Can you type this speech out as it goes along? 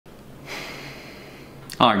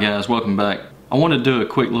Alright guys, welcome back. I want to do a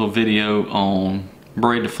quick little video on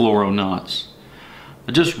braid to fluoro knots.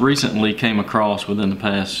 I just recently came across, within the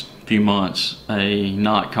past few months, a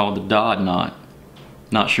knot called the Dodd knot.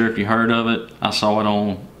 Not sure if you heard of it. I saw it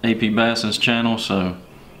on AP Basson's channel, so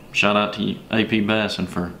shout out to AP Basson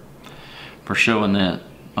for showing that.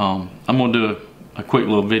 I'm going to do a quick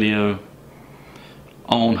little video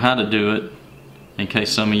on how to do it in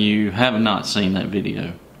case some of you have not seen that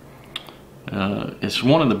video. It's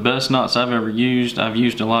one of the best knots I've ever used. I've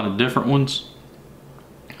used a lot of different ones,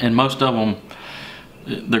 and most of them,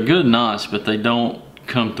 they're good knots, but they don't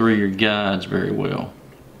come through your guides very well.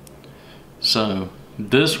 So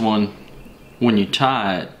this one, when you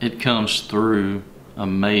tie it, it comes through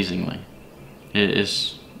amazingly.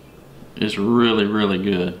 It's really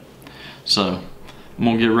good. So I'm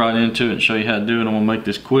gonna get right into it and show you how to do it. I'm gonna make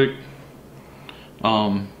this quick.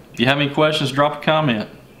 If you have any questions, drop a comment.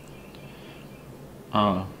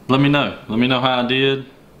 Let me know. Let me know how I did.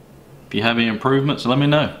 If you have any improvements, let me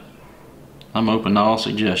know. I'm open to all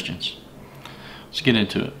suggestions. Let's get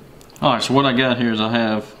into it. Alright, so what I got here is I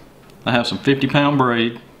have some 50-pound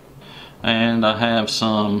braid, and I have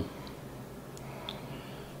some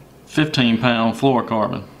 15-pound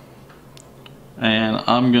fluorocarbon. And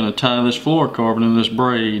I'm going to tie this fluorocarbon in this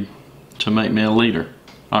braid to make me a leader.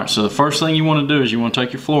 Alright, so the first thing you want to do is you want to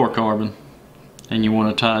take your fluorocarbon and you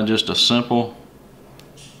want to tie just a simple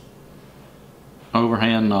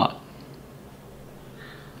overhand knot.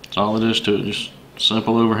 That's all it is to it, just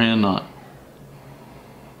simple overhand knot.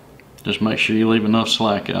 Just make sure you leave enough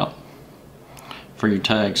slack out for your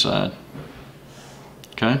tag side.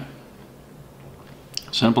 Okay?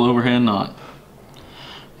 Simple overhand knot.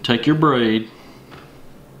 Take your braid,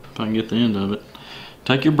 if I can get the end of it,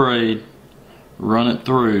 take your braid, run it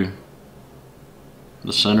through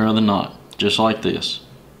the center of the knot, just like this.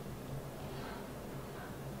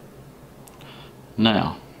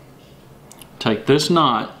 Now, take this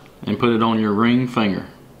knot and put it on your ring finger,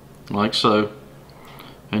 like so,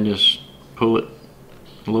 and just pull it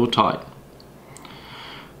a little tight.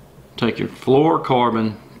 Take your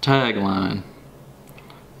fluorocarbon tag line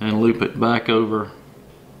and loop it back over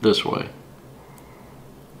this way.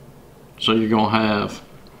 So you're gonna have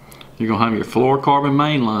your fluorocarbon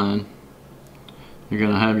main line, you're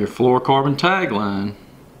gonna have your fluorocarbon tag line,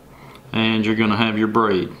 and you're gonna have your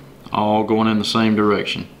braid, all going in the same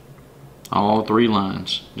direction. All three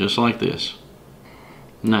lines, just like this.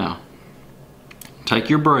 Now, take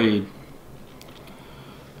your braid,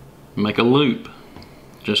 make a loop,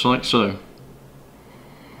 just like so.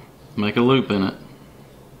 Make a loop in it.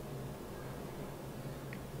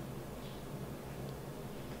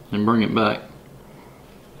 And bring it back.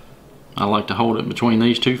 I like to hold it between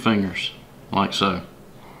these two fingers, like so.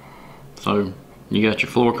 So, you got your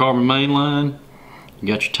fluorocarbon main line, you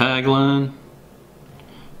got your tag line,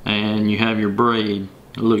 and you have your braid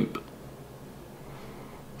loop.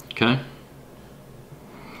 Okay?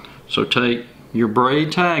 So take your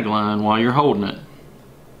braid tag line while you're holding it,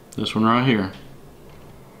 this one right here,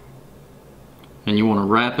 and you want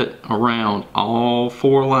to wrap it around all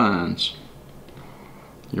four lines.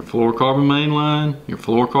 Your fluorocarbon main line, your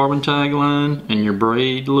fluorocarbon tag line, and your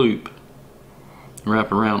braid loop.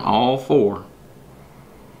 Wrap around all four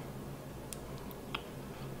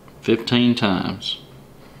 15 times.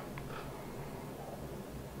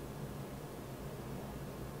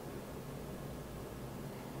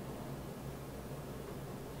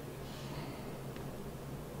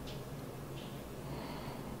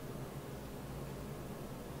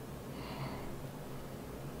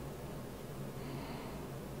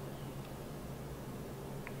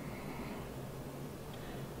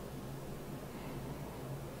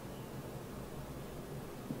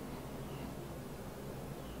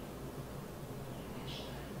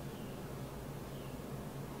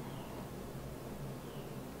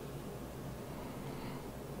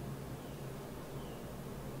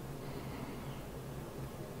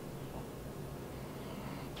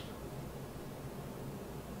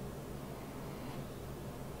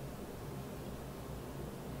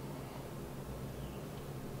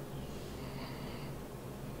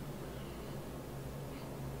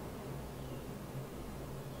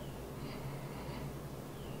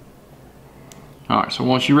 Alright, so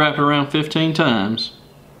once you wrap it around 15 times,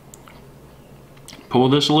 pull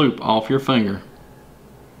this loop off your finger,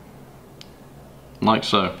 like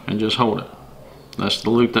so, and just hold it. That's the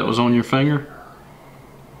loop that was on your finger.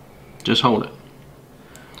 Just hold it.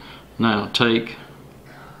 Now take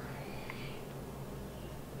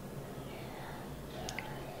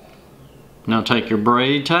your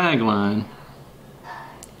braid tag line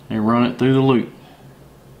and run it through the loop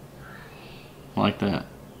like that.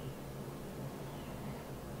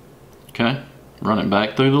 Okay, run it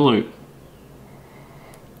back through the loop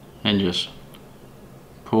and just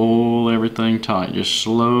pull everything tight. Just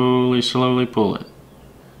slowly pull it.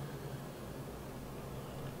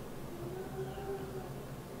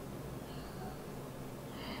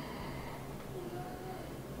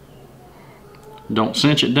 Don't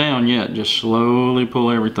cinch it down yet, just slowly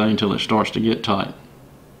pull everything until it starts to get tight.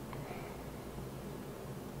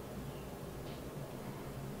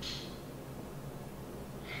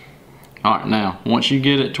 Alright, now once you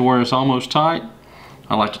get it to where it's almost tight,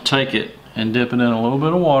 I like to take it and dip it in a little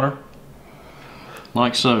bit of water,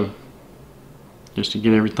 like so, just to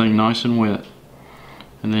get everything nice and wet.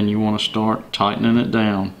 And then you want to start tightening it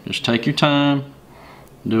down. Just take your time,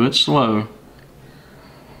 do it slow.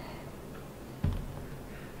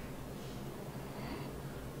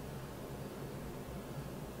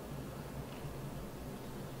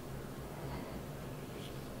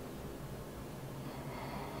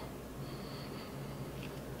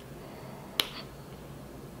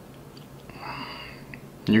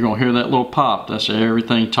 You're going to hear that little pop. That's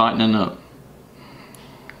everything tightening up.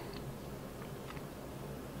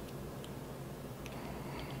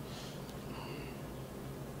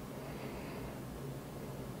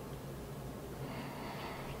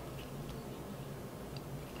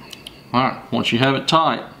 Alright, once you have it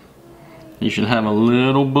tight, you should have a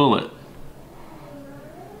little bullet.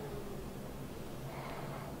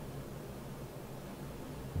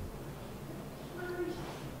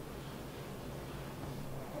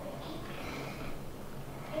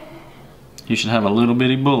 You should have a little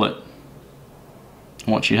bitty bullet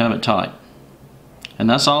once you have it tight. And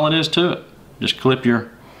that's all it is to it. Just clip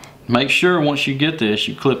your, make sure once you get this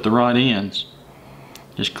you clip the right ends.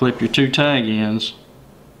 Just clip your two tag ends.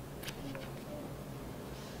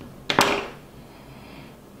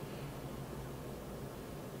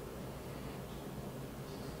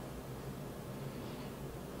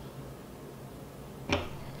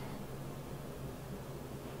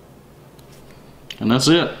 And that's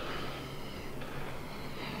it.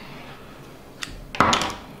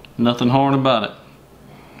 Nothing hard about it.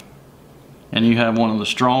 And you have one of the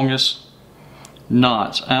strongest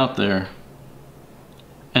knots out there,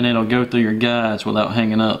 and it'll go through your guides without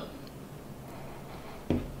hanging up.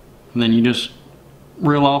 And then you just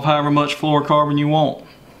reel off however much fluorocarbon you want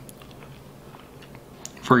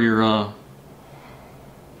for your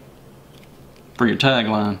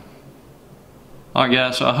tagline. Alright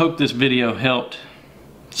guys, so I hope this video helped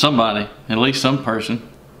somebody, at least some person.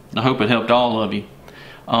 I hope it helped all of you.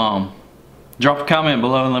 Drop a comment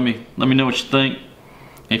below and let me know what you think,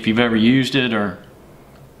 if you've ever used it or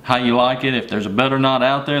how you like it, if there's a better knot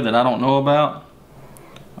out there that I don't know about.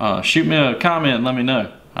 Shoot me a comment and let me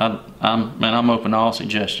know. I'm open to all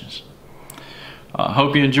suggestions.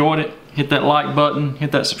 Hope you enjoyed it. Hit that like button,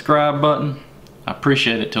 hit that subscribe button. I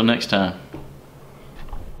appreciate it. Till next time.